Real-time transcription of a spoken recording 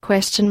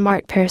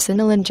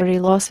Personal injury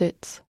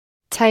lawsuits.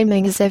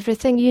 Timing is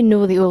everything, you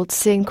know the old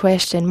saying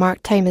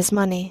time is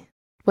money.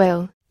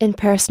 Well, in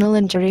personal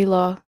injury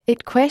law,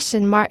 it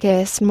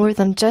is more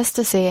than just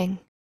a saying.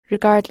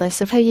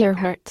 Regardless of how you're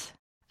hurt,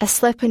 a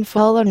slip and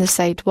fall on the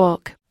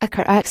sidewalk, a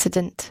car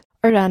accident,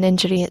 or an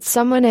injury at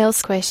someone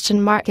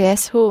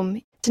else's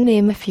home, to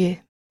name a few.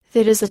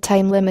 There is a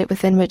time limit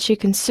within which you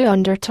can sue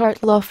under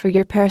tort law for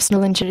your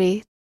personal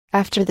injury.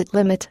 After that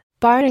limit,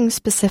 barring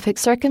specific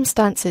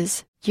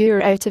circumstances,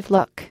 you're out of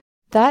luck.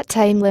 That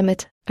time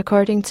limit,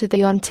 according to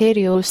the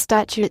Ontario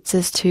statutes,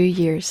 is 2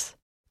 years.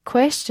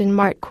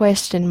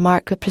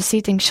 A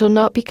proceeding shall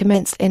not be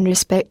commenced in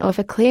respect of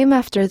a claim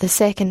after the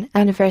second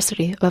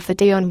anniversary of the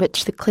day on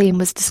which the claim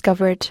was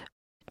discovered.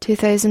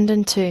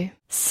 2002,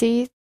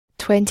 C.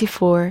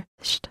 24,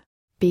 St.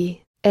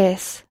 B.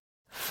 S.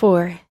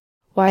 4.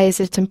 Why is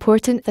it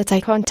important that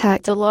I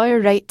contact a lawyer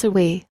right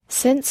away,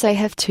 since I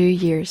have 2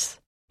 years?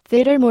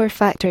 There are more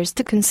factors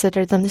to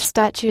consider than the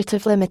statute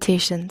of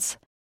limitations.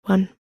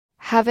 1.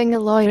 Having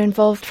a lawyer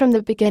involved from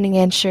the beginning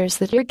ensures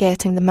that you're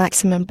getting the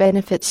maximum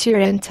benefits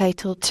you're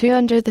entitled to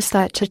under the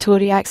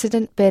statutory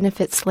accident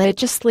benefits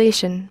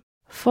legislation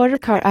for a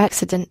car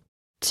accident.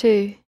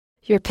 2.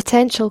 Your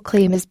potential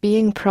claim is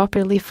being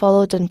properly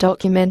followed and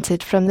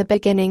documented from the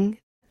beginning.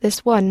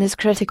 This one is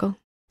critical.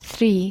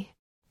 3.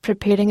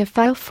 Preparing a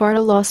file for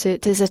a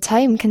lawsuit is a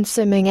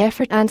time-consuming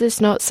effort and is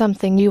not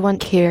something you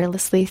want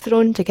carelessly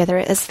thrown together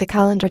as the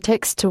calendar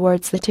ticks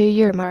towards the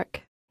 2-year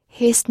mark.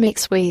 Haste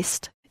makes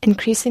waste,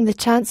 increasing the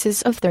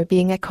chances of there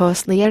being a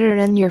costly error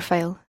in your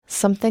file,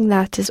 something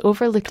that is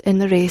overlooked in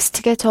the race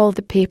to get all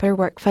the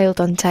paperwork filed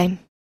on time.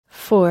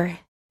 4.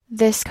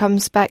 This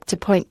comes back to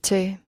point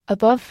 2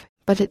 above,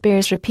 but it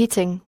bears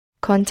repeating.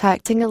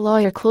 Contacting a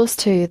lawyer close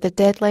to the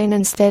deadline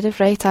instead of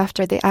right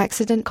after the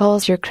accident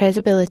calls your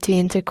credibility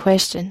into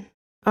question.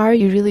 Are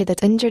you really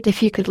that injured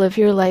if you could live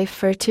your life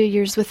for 2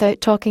 years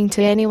without talking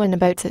to anyone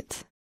about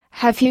it?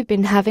 Have you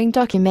been having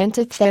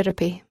documented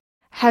therapy?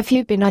 Have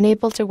you been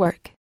unable to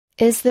work?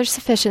 Is there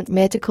sufficient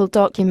medical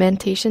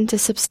documentation to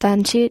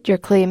substantiate your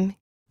claim?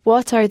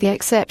 What are the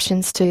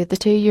exceptions to the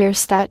 2-year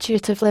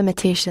statute of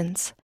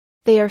limitations?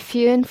 They are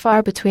few and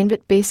far between,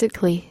 but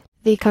basically,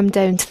 they come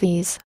down to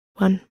these.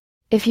 1.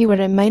 If you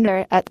were a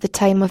minor at the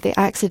time of the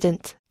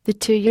accident, the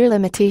 2-year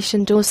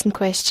limitation doesn't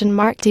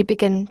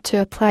begin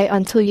to apply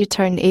until you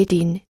turn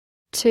 18.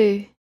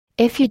 2.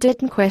 If you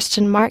didn't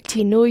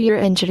know your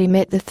injury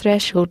met the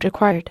threshold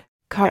required,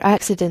 car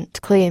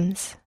accident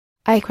claims.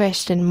 I'll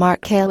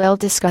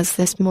discuss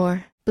this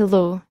more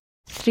below.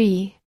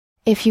 3.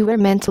 If you were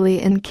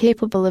mentally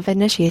incapable of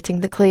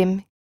initiating the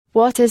claim.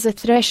 What is a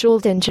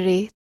threshold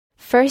injury?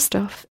 First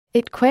off,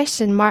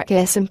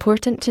 it's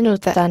important to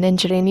note that an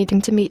injury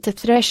needing to meet the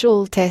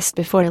threshold test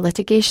before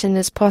litigation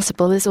is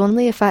possible is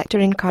only a factor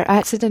in car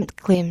accident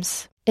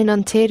claims. In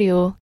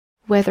Ontario,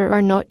 whether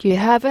or not you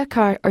have a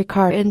car or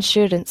car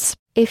insurance,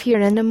 if you're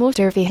in a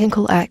motor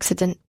vehicle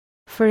accident,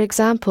 for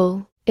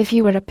example, if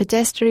you were a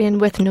pedestrian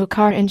with no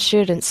car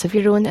insurance of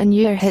your own and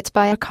you are hit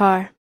by a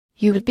car,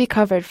 you would be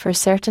covered for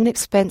certain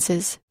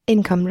expenses,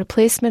 income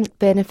replacement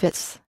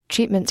benefits,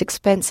 treatment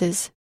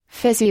expenses,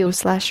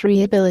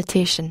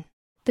 physio/rehabilitation.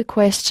 The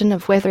question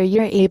of whether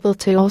you're able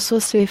to also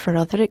sue for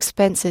other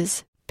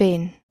expenses,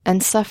 pain,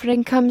 and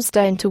suffering comes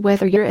down to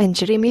whether your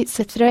injury meets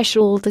the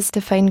threshold as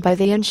defined by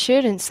the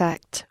Insurance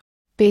Act.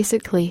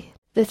 Basically,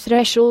 the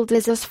threshold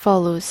is as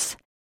follows.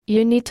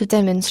 You need to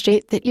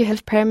demonstrate that you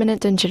have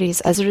permanent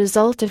injuries as a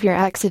result of your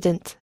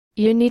accident.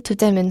 You need to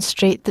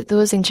demonstrate that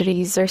those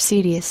injuries are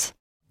serious.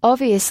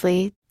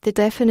 Obviously, the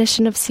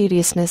definition of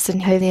seriousness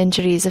and how the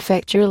injuries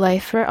affect your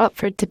life are up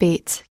for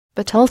debate,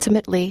 but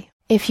ultimately,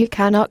 if you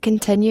cannot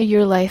continue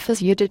your life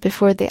as you did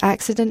before the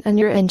accident and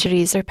your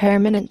injuries are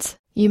permanent,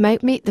 you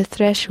might meet the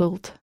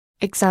threshold.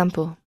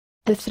 Example.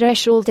 The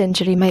threshold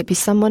injury might be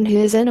someone who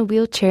is in a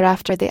wheelchair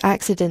after the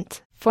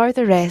accident, for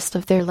the rest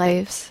of their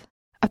lives.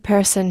 A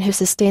person who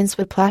sustains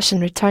whiplash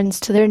and returns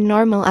to their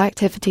normal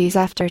activities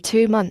after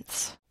 2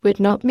 months would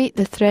not meet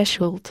the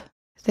threshold.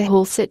 The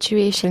whole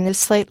situation is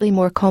slightly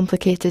more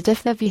complicated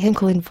if the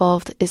vehicle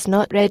involved is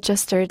not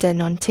registered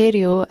in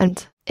Ontario,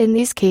 and, in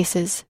these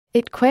cases,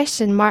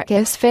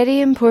 it's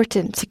very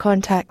important to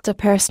contact a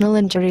personal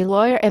injury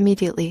lawyer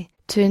immediately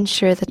to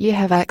ensure that you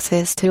have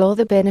access to all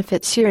the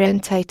benefits you're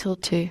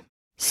entitled to.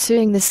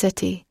 Suing the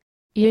city.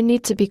 You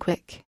need to be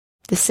quick.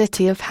 The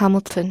City of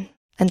Hamilton,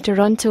 and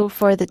Toronto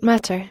for that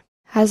matter,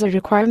 has a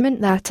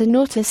requirement that a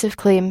notice of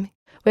claim,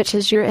 which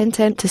is your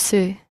intent to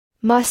sue,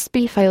 must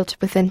be filed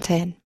within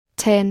 10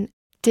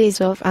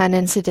 days of an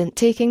incident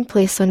taking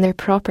place on their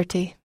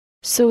property.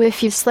 So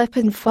if you slip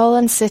and fall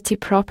on city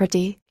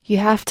property, you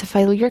have to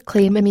file your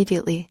claim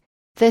immediately.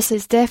 This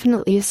is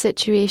definitely a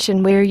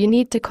situation where you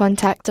need to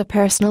contact a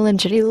personal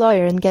injury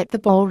lawyer and get the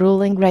ball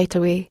rolling right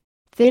away.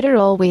 There are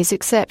always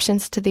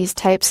exceptions to these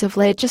types of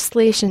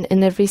legislation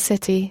in every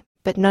city,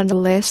 but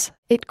nonetheless,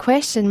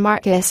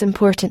 it's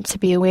important to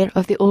be aware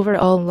of the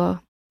overall law.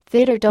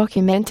 There are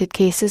documented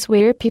cases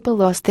where people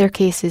lost their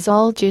cases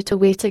all due to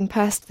waiting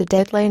past the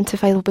deadline to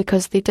file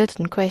because they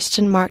didn't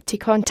to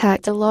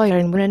contact a lawyer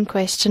and were in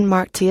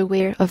to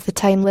aware of the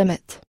time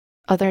limit.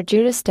 Other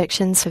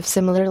jurisdictions have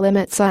similar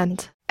limits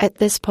and, at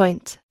this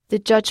point, the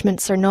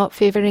judgments are not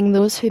favouring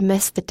those who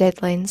miss the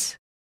deadlines.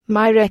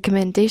 My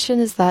recommendation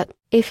is that,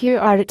 if you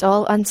are at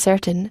all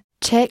uncertain,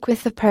 check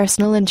with the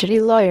personal injury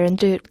lawyer and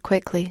do it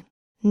quickly.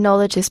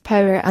 Knowledge is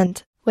power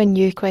and, when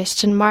you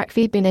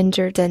have been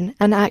injured in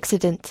an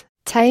accident,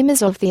 time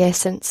is of the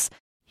essence.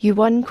 You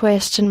have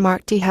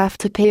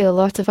to pay a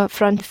lot of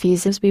upfront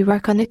fees as we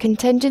work on a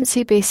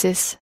contingency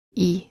basis.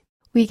 We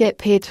get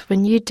paid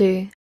when you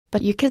do,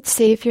 but you could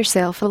save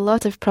yourself a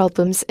lot of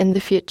problems in the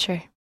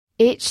future.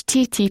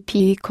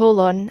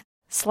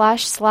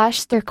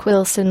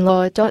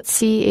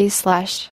 http://stirkwilsonlaw.ca/